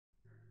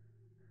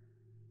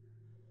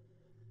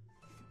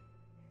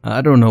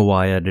I don't know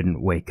why I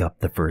didn't wake up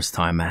the first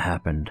time it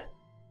happened.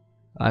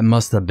 I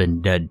must have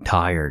been dead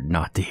tired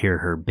not to hear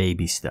her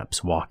baby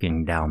steps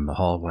walking down the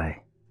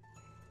hallway.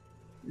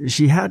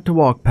 She had to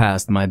walk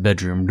past my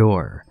bedroom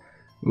door,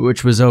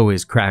 which was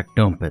always cracked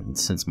open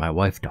since my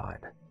wife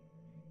died.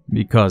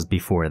 Because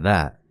before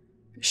that,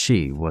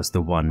 she was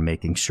the one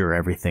making sure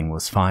everything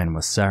was fine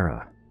with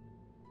Sarah.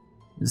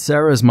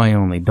 Sarah's my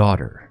only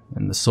daughter,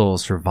 and the sole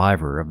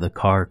survivor of the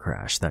car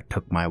crash that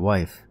took my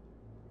wife.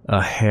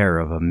 A hair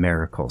of a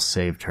miracle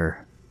saved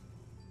her.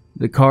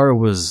 The car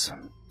was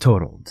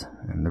totaled,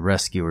 and the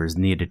rescuers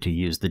needed to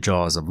use the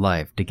jaws of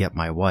life to get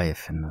my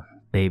wife and the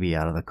baby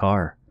out of the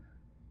car.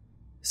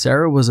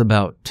 Sarah was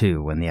about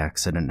 2 when the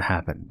accident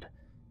happened,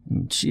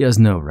 and she has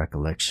no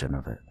recollection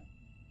of it.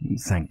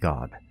 Thank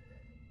God.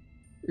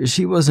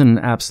 She was in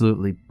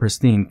absolutely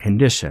pristine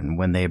condition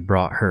when they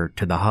brought her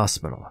to the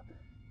hospital.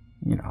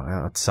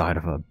 Outside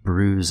of a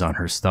bruise on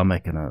her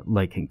stomach and a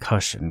light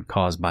concussion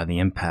caused by the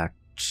impact,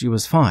 she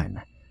was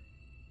fine.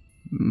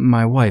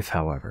 My wife,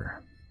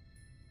 however,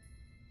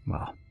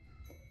 well,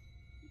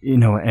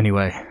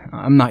 anyway,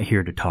 I'm not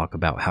here to talk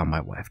about how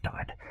my wife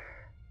died.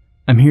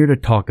 I'm here to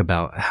talk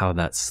about how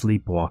that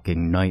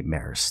sleepwalking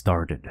nightmare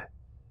started.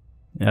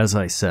 As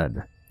I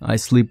said, I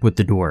sleep with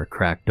the door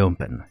cracked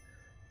open.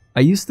 I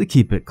used to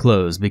keep it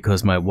closed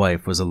because my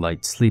wife was a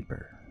light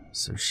sleeper,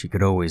 so she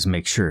could always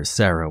make sure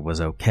Sarah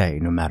was okay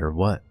no matter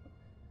what.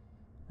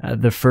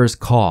 At the first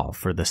call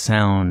for the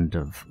sound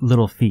of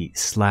little feet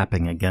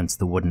slapping against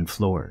the wooden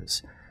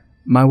floors,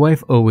 my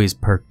wife always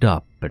perked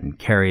up and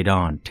carried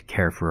on to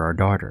care for our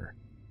daughter.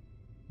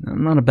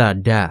 I'm not a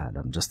bad dad,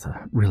 I'm just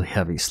a really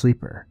heavy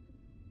sleeper.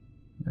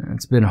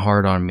 It's been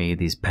hard on me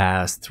these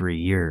past 3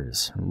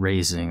 years,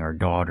 raising our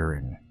daughter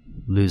and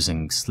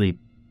losing sleep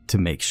to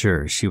make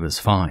sure she was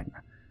fine.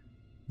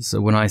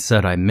 So when I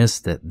said I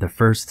missed it the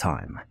first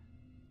time,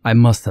 I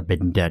must have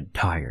been dead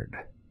tired.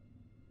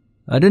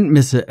 I didn't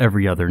miss it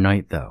every other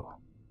night, though.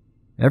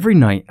 Every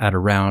night at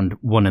around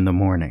 1 in the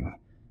morning,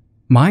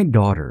 my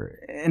daughter,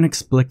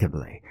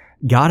 inexplicably,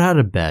 got out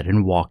of bed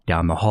and walked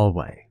down the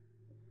hallway.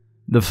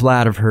 The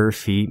flat of her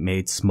feet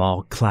made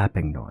small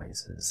clapping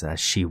noises as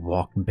she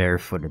walked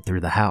barefooted through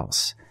the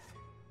house.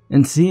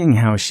 And seeing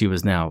how she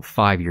was now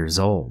 5 years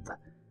old,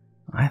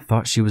 I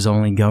thought she was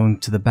only going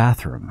to the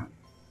bathroom.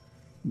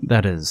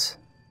 That is,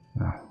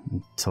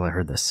 until I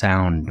heard the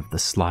sound of the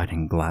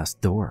sliding glass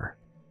door.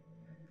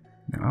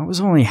 I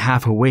was only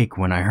half awake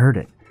when I heard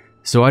it,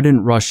 so I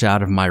didn't rush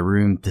out of my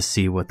room to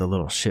see what the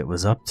little shit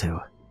was up to.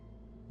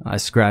 I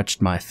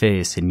scratched my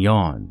face and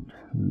yawned,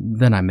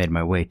 then I made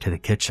my way to the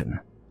kitchen.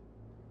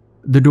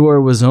 The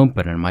door was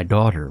open and my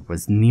daughter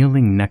was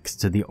kneeling next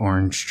to the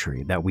orange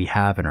tree that we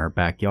have in our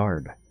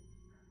backyard.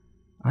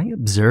 I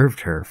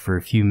observed her for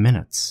a few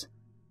minutes.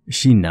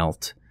 She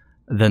knelt,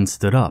 then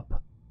stood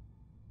up.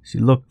 She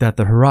looked at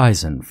the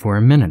horizon for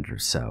a minute or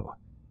so,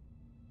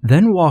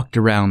 then walked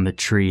around the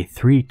tree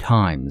 3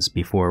 times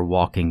before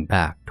walking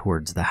back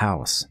towards the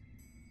house.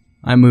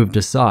 I moved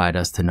aside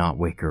as to not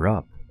wake her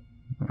up.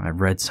 I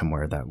read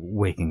somewhere that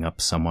waking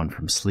up someone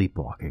from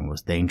sleepwalking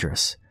was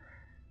dangerous.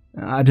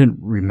 I didn't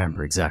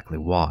remember exactly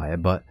why,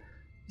 but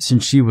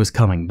since she was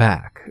coming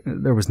back,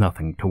 there was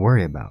nothing to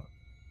worry about.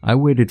 I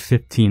waited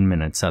 15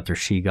 minutes after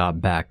she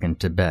got back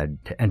into bed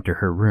to enter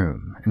her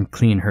room and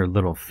clean her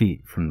little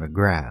feet from the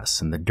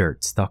grass and the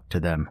dirt stuck to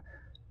them.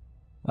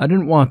 I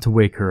didn't want to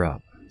wake her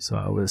up, so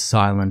I was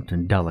silent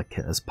and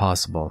delicate as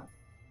possible.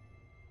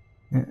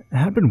 It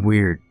had been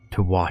weird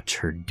to watch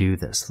her do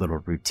this little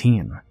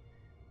routine.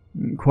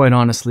 Quite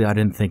honestly, I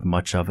didn't think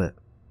much of it.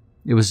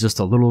 It was just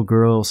a little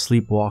girl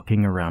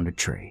sleepwalking around a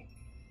tree.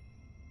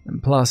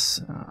 And plus,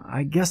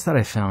 I guess that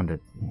I found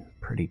it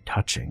pretty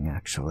touching,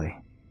 actually.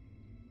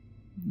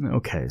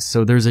 Okay,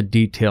 so there's a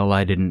detail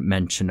I didn't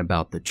mention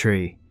about the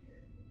tree.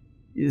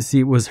 You see,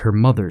 it was her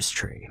mother's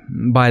tree.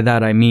 By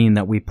that I mean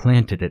that we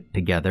planted it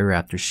together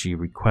after she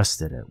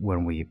requested it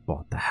when we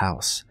bought the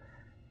house.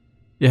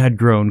 It had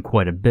grown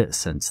quite a bit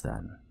since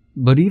then,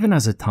 but even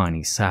as a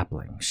tiny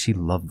sapling, she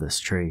loved this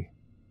tree.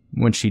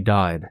 When she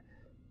died,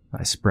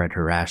 I spread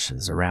her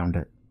ashes around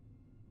it.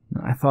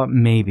 I thought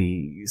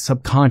maybe,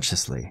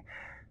 subconsciously,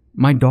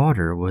 my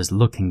daughter was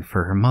looking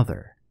for her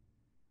mother.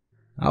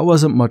 I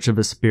wasn't much of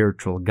a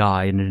spiritual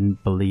guy and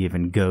didn't believe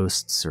in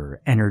ghosts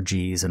or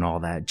energies and all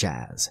that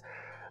jazz.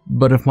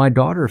 But if my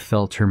daughter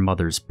felt her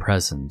mother's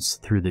presence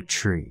through the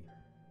tree,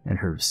 and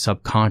her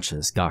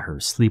subconscious got her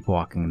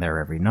sleepwalking there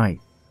every night,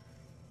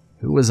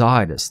 who was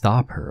I to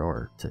stop her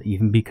or to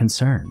even be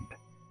concerned?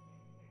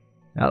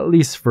 At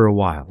least for a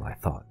while, I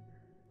thought.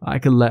 I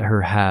could let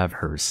her have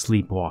her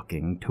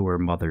sleepwalking to her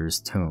mother's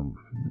tomb,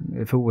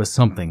 if it was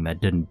something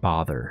that didn't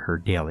bother her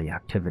daily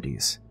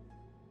activities.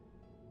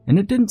 And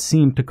it didn't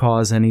seem to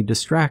cause any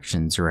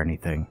distractions or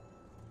anything.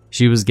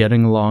 She was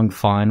getting along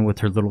fine with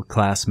her little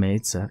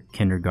classmates at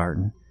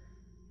kindergarten,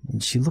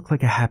 and she looked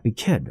like a happy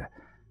kid,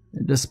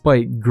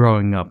 despite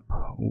growing up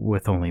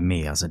with only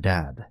me as a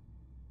dad.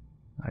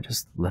 I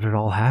just let it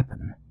all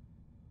happen.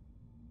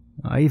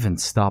 I even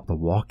stopped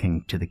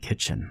walking to the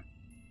kitchen.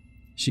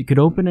 She could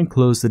open and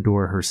close the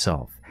door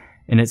herself,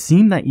 and it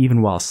seemed that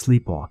even while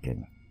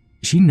sleepwalking,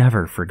 she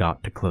never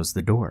forgot to close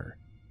the door.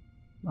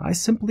 I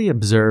simply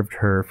observed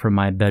her from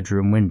my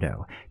bedroom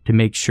window to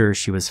make sure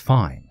she was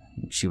fine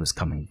and she was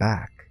coming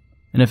back.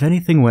 And if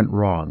anything went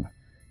wrong,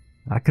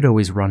 I could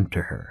always run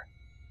to her.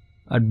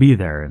 I'd be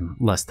there in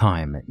less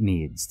time it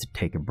needs to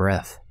take a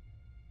breath.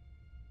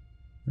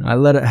 I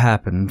let it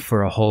happen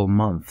for a whole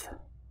month.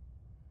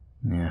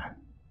 Yeah,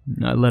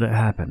 I let it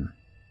happen.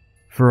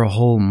 For a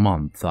whole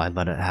month, I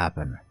let it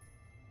happen.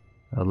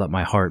 I let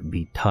my heart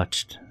be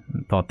touched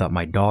and thought that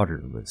my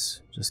daughter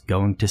was just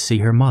going to see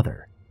her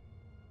mother.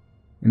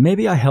 And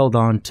maybe I held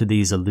on to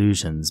these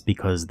illusions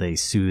because they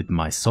soothed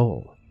my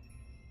soul.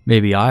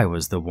 Maybe I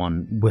was the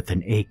one with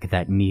an ache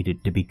that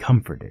needed to be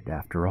comforted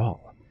after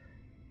all.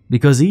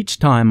 Because each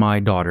time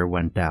my daughter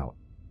went out,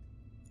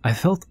 I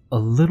felt a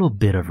little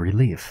bit of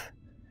relief.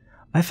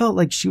 I felt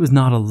like she was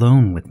not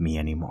alone with me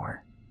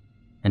anymore.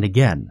 And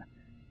again,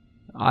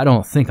 I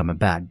don't think I'm a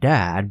bad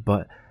dad,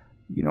 but,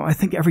 I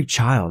think every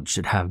child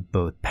should have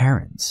both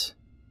parents.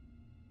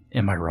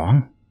 Am I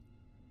wrong?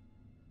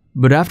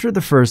 But after the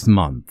first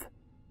month,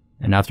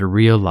 and after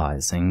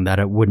realizing that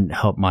it wouldn't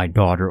help my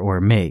daughter or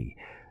me,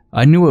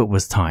 I knew it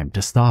was time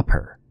to stop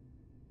her.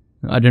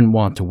 I didn't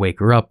want to wake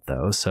her up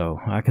though, so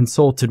I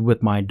consulted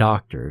with my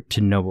doctor to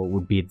know what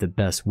would be the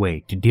best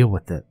way to deal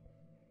with it.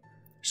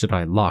 Should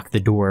I lock the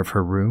door of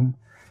her room?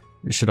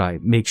 Should I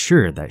make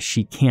sure that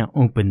she can't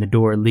open the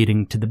door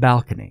leading to the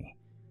balcony?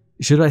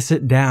 Should I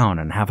sit down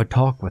and have a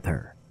talk with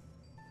her?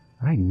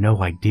 I had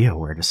no idea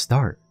where to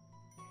start.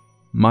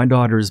 My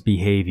daughter's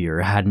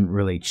behavior hadn't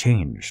really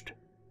changed.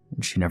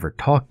 She never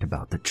talked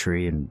about the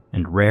tree and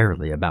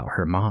rarely about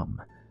her mom.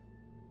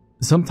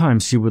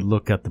 Sometimes she would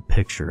look at the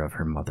picture of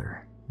her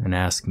mother and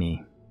ask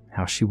me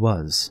how she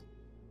was,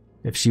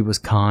 if she was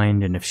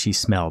kind and if she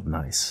smelled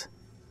nice.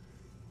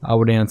 I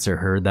would answer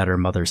her that her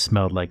mother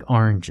smelled like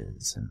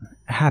oranges and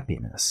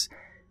happiness,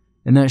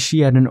 and that she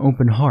had an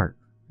open heart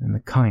and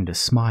the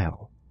kindest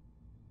smile.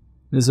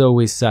 This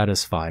always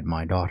satisfied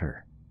my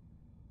daughter.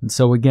 And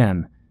so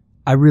again,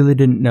 I really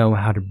didn't know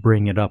how to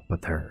bring it up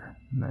with her,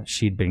 that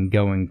she'd been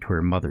going to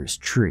her mother's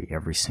tree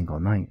every single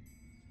night.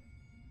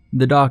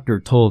 The doctor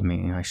told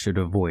me I should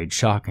avoid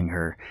shocking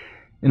her,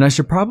 and I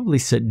should probably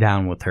sit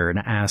down with her and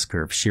ask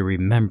her if she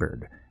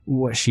remembered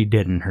what she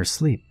did in her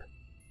sleep.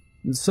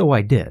 So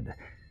I did,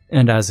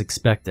 and as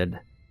expected,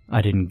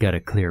 I didn't get a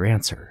clear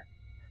answer.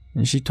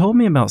 And she told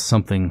me about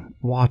something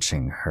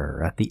watching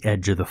her at the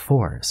edge of the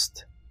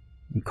forest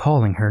and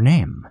calling her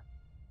name.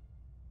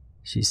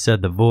 She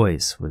said the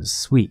voice was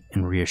sweet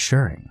and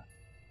reassuring.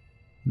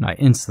 And I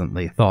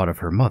instantly thought of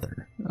her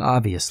mother,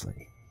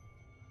 obviously.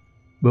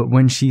 But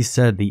when she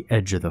said the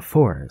edge of the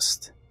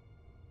forest,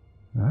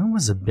 I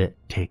was a bit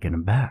taken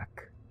aback.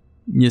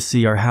 You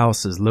see, our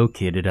house is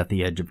located at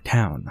the edge of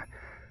town.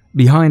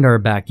 Behind our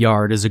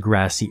backyard is a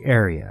grassy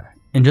area,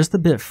 and just a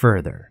bit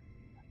further,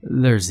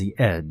 there's the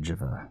edge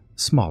of a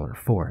smaller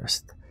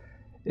forest.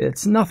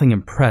 It's nothing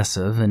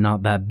impressive and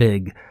not that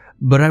big,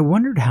 but I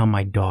wondered how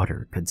my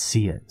daughter could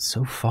see it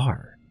so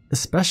far,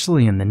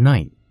 especially in the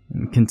night,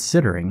 and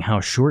considering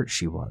how short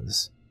she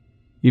was.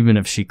 Even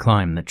if she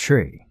climbed the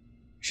tree,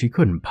 she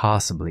couldn't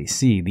possibly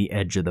see the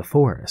edge of the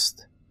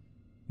forest.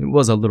 It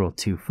was a little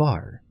too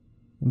far,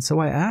 and so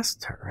I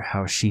asked her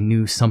how she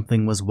knew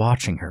something was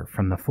watching her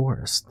from the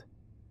forest.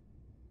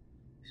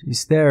 She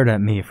stared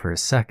at me for a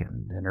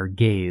second, and her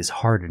gaze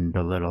hardened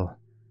a little,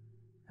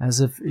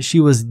 as if she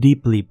was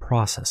deeply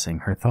processing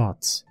her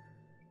thoughts.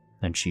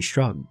 Then she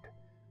shrugged,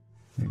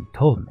 and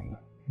told me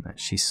that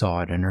she saw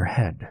it in her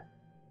head.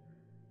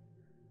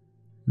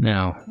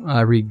 Now,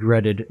 I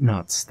regretted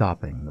not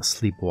stopping the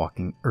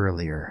sleepwalking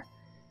earlier,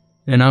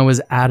 and I was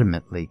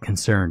adamantly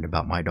concerned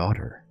about my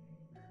daughter.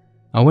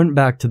 I went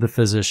back to the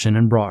physician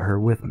and brought her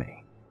with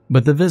me,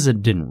 but the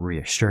visit didn't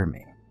reassure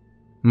me.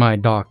 My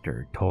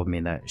doctor told me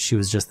that she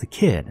was just a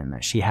kid and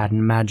that she had an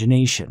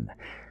imagination,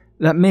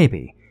 that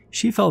maybe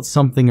she felt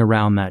something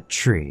around that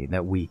tree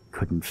that we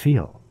couldn't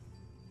feel.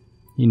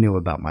 He knew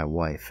about my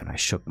wife and I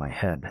shook my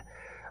head,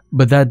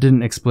 but that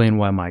didn't explain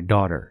why my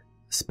daughter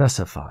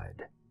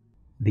specified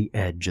the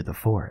edge of the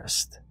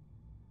forest.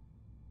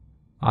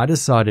 I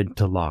decided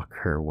to lock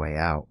her way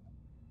out.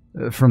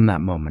 From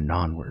that moment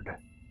onward,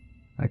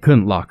 I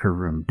couldn't lock her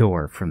room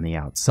door from the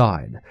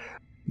outside,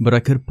 but I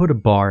could put a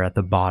bar at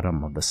the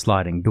bottom of the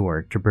sliding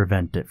door to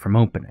prevent it from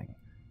opening.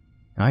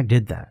 I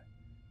did that,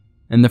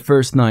 and the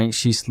first night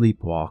she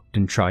sleepwalked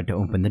and tried to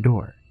open the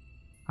door.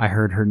 I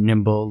heard her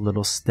nimble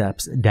little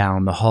steps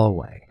down the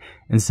hallway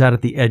and sat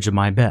at the edge of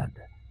my bed.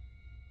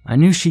 I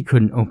knew she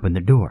couldn't open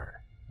the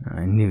door.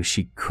 I knew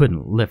she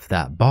couldn't lift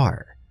that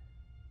bar,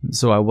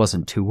 so I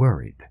wasn't too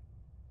worried.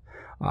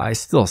 I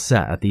still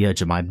sat at the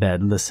edge of my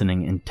bed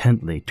listening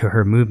intently to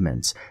her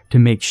movements to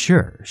make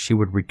sure she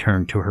would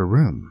return to her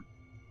room.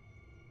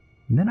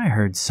 And then I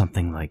heard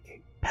something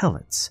like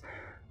pellets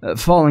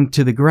falling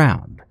to the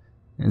ground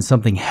and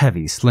something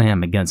heavy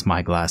slam against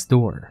my glass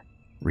door,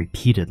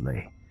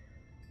 repeatedly.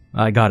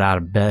 I got out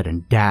of bed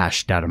and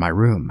dashed out of my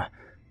room.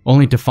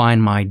 only to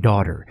find my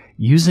daughter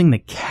using the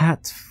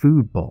cat's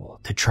food bowl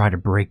to try to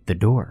break the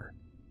door.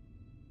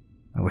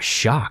 I was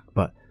shocked,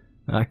 but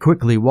I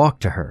quickly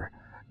walked to her,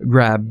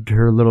 grabbed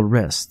her little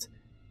wrist,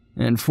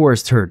 and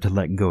forced her to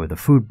let go of the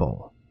food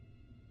bowl.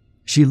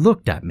 She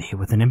looked at me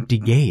with an empty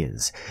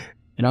gaze,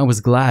 and I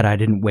was glad I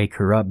didn't wake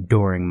her up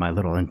during my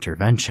little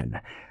intervention,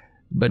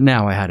 but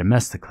now I had a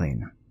mess to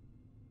clean.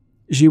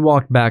 She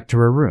walked back to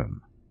her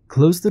room,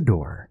 closed the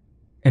door,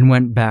 and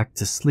went back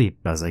to sleep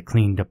as I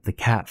cleaned up the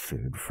cat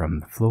food from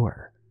the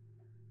floor.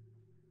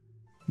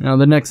 Now,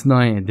 the next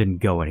night it didn't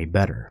go any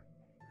better.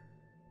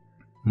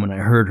 When I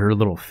heard her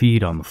little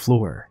feet on the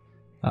floor,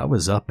 I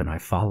was up and I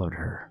followed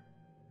her.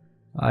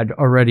 I'd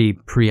already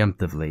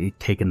preemptively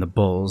taken the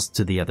bowls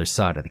to the other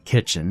side of the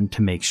kitchen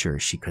to make sure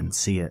she couldn't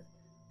see it.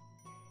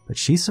 But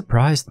she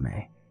surprised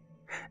me.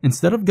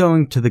 Instead of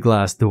going to the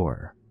glass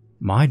door,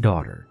 my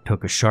daughter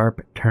took a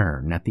sharp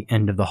turn at the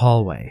end of the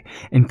hallway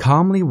and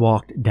calmly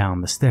walked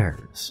down the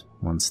stairs,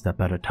 one step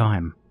at a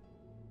time.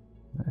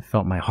 I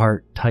felt my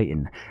heart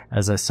tighten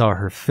as I saw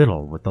her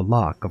fiddle with the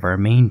lock of our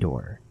main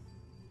door.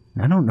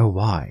 I don't know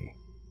why,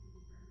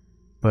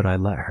 but I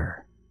let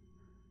her.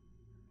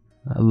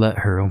 I let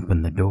her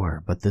open the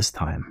door, but this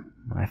time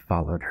I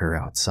followed her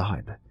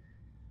outside.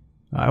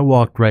 I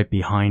walked right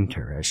behind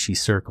her as she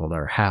circled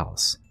our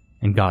house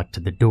and got to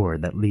the door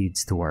that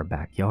leads to our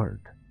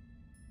backyard.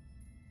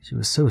 She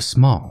was so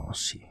small,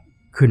 she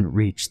couldn't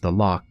reach the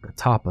lock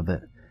atop of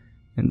it,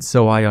 and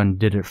so I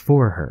undid it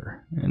for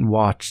her and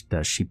watched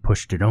as she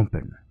pushed it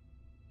open,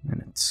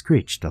 and it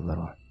screeched a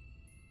little.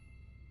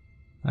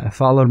 I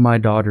followed my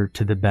daughter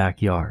to the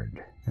backyard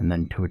and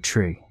then to a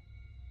tree.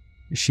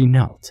 She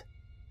knelt,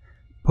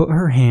 put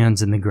her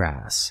hands in the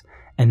grass,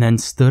 and then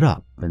stood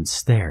up and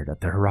stared at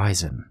the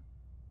horizon.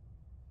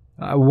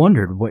 I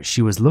wondered what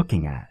she was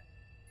looking at,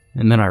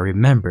 and then I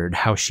remembered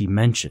how she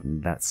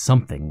mentioned that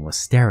something was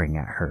staring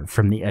at her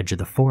from the edge of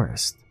the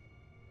forest.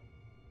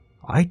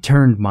 I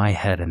turned my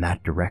head in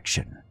that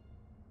direction,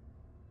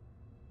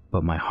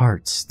 but my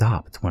heart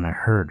stopped when I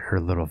heard her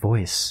little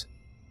voice.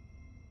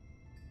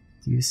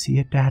 "Do you see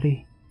it,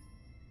 Daddy?"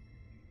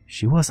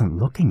 She wasn't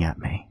looking at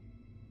me.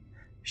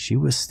 She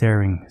was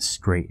staring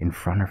straight in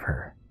front of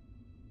her.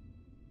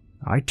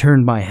 I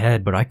turned my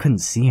head, but I couldn't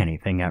see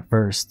anything at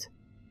first.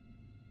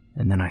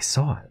 And then I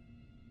saw it.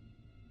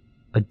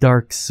 A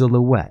dark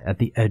silhouette at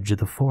the edge of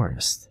the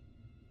forest.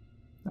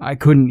 I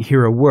couldn't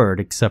hear a word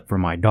except for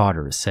my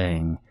daughter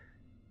saying,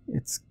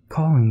 "It's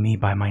calling me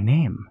by my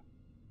name."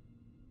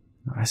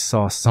 I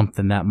saw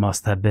something that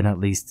must have been at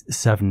least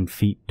 7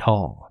 feet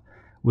tall,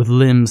 with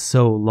limbs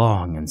so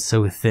long and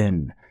so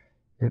thin,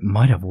 it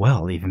might have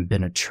well even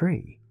been a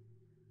tree.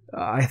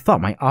 I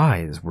thought my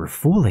eyes were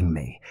fooling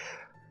me.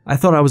 I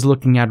thought I was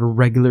looking at a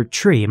regular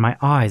tree and my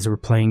eyes were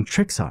playing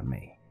tricks on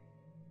me.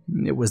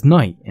 It was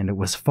night and it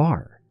was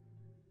far,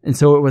 and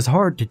so it was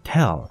hard to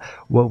tell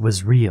what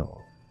was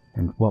real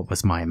and what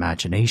was my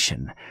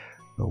imagination,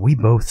 but we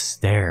both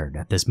stared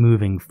at this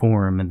moving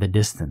form in the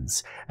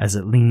distance as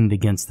it leaned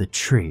against the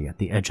tree at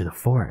the edge of the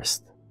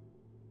forest.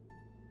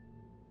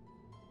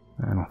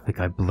 I don't think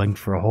I blinked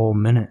for a whole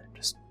minute,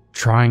 just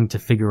trying to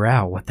figure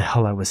out what the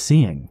hell I was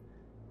seeing.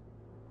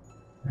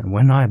 And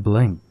when I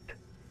blinked,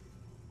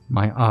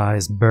 my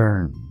eyes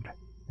burned,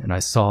 and I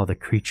saw the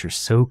creature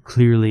so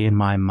clearly in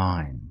my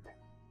mind.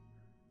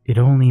 It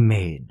only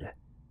made,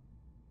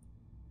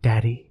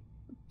 "Daddy,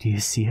 do you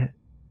see it?"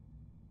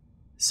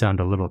 sound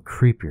a little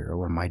creepier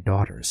when my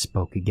daughter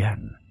spoke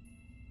again.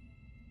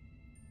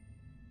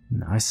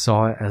 I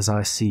saw it as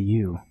I see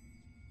you,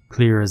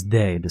 clear as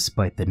day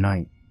despite the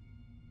night.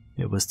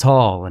 It was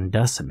tall and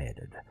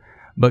decimated,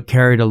 but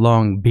carried a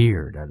long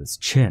beard at its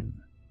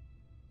chin.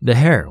 The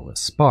hair was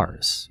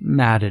sparse,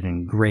 matted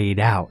and grayed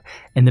out,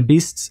 and the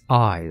beast's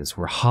eyes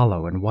were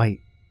hollow and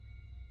white.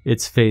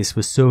 Its face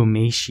was so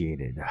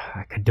emaciated,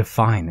 I could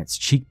define its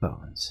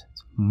cheekbones,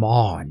 its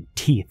maw and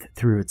teeth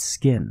through its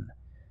skin.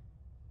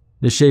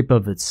 The shape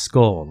of its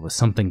skull was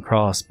something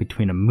crossed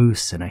between a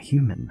moose and a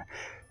human,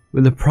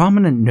 with a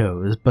prominent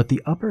nose but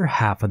the upper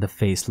half of the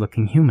face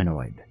looking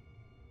humanoid.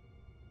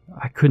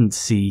 I couldn't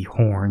see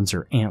horns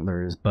or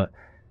antlers, but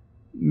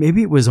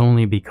maybe it was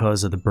only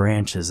because of the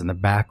branches in the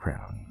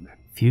background,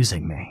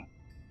 confusing me.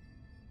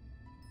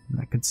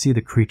 I could see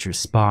the creature's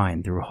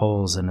spine through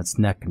holes in its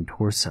neck and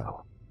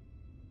torso.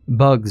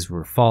 Bugs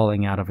were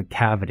falling out of a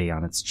cavity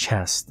on its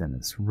chest, and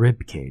its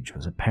rib cage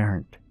was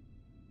apparent.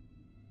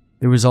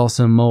 There was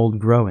also mold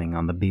growing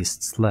on the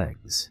beast's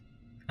legs,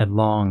 and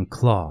long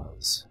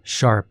claws,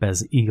 sharp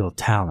as eagle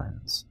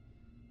talons,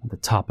 at the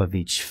top of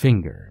each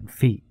finger and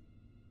feet.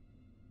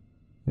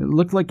 It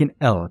looked like an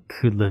elk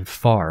who lived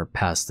far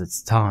past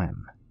its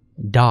time,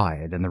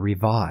 died and then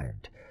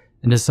revived,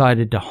 and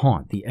decided to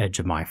haunt the edge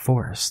of my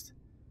forest.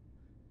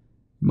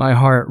 My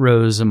heart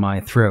rose in my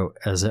throat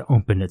as it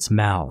opened its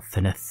mouth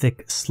and a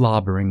thick,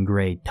 slobbering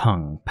gray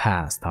tongue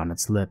passed on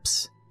its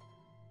lips.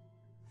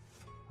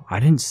 I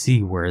didn't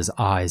see where his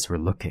eyes were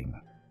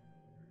looking,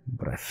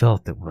 but I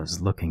felt it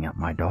was looking at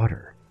my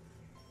daughter.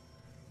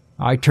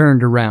 I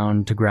turned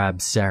around to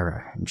grab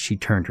Sarah, and she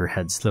turned her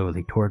head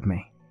slowly toward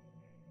me.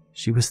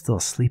 She was still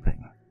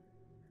sleeping.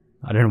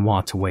 I didn't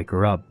want to wake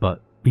her up,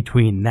 but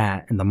between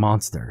that and the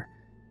monster,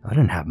 I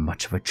didn't have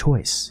much of a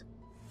choice.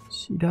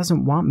 She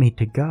doesn't want me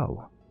to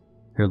go.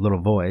 Her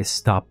little voice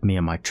stopped me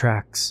in my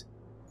tracks.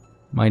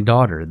 My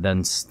daughter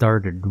then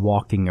started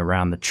walking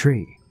around the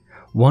tree,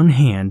 one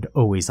hand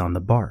always on the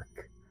bark.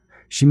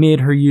 She made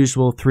her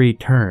usual 3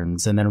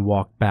 turns and then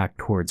walked back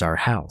towards our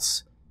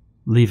house,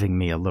 leaving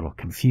me a little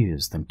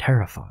confused and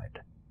terrified.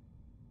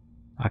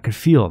 I could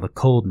feel the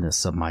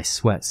coldness of my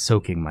sweat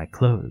soaking my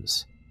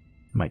clothes.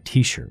 My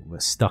t-shirt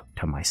was stuck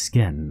to my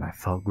skin and I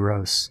felt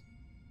gross.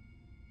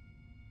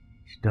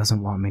 She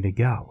doesn't want me to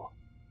go.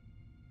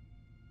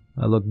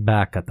 I looked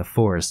back at the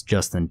forest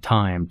just in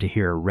time to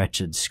hear a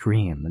wretched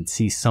scream and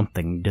see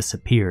something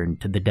disappear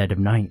into the dead of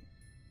night.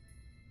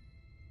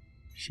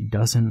 She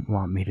doesn't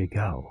want me to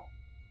go.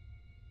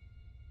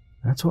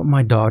 That's what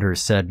my daughter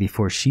said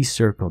before she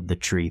circled the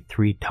tree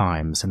 3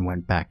 times and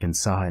went back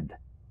inside.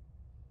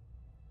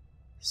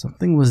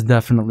 Something was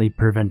definitely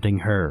preventing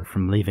her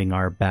from leaving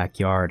our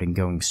backyard and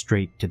going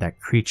straight to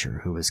that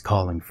creature who was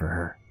calling for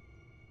her.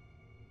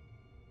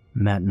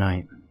 And that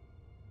night,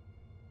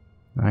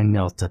 I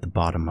knelt at the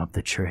bottom of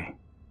the tree.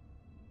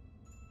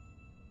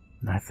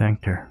 And I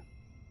thanked her,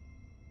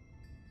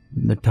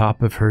 from the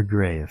top of her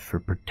grave, for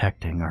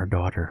protecting our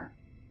daughter.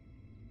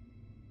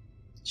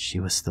 She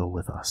was still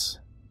with us.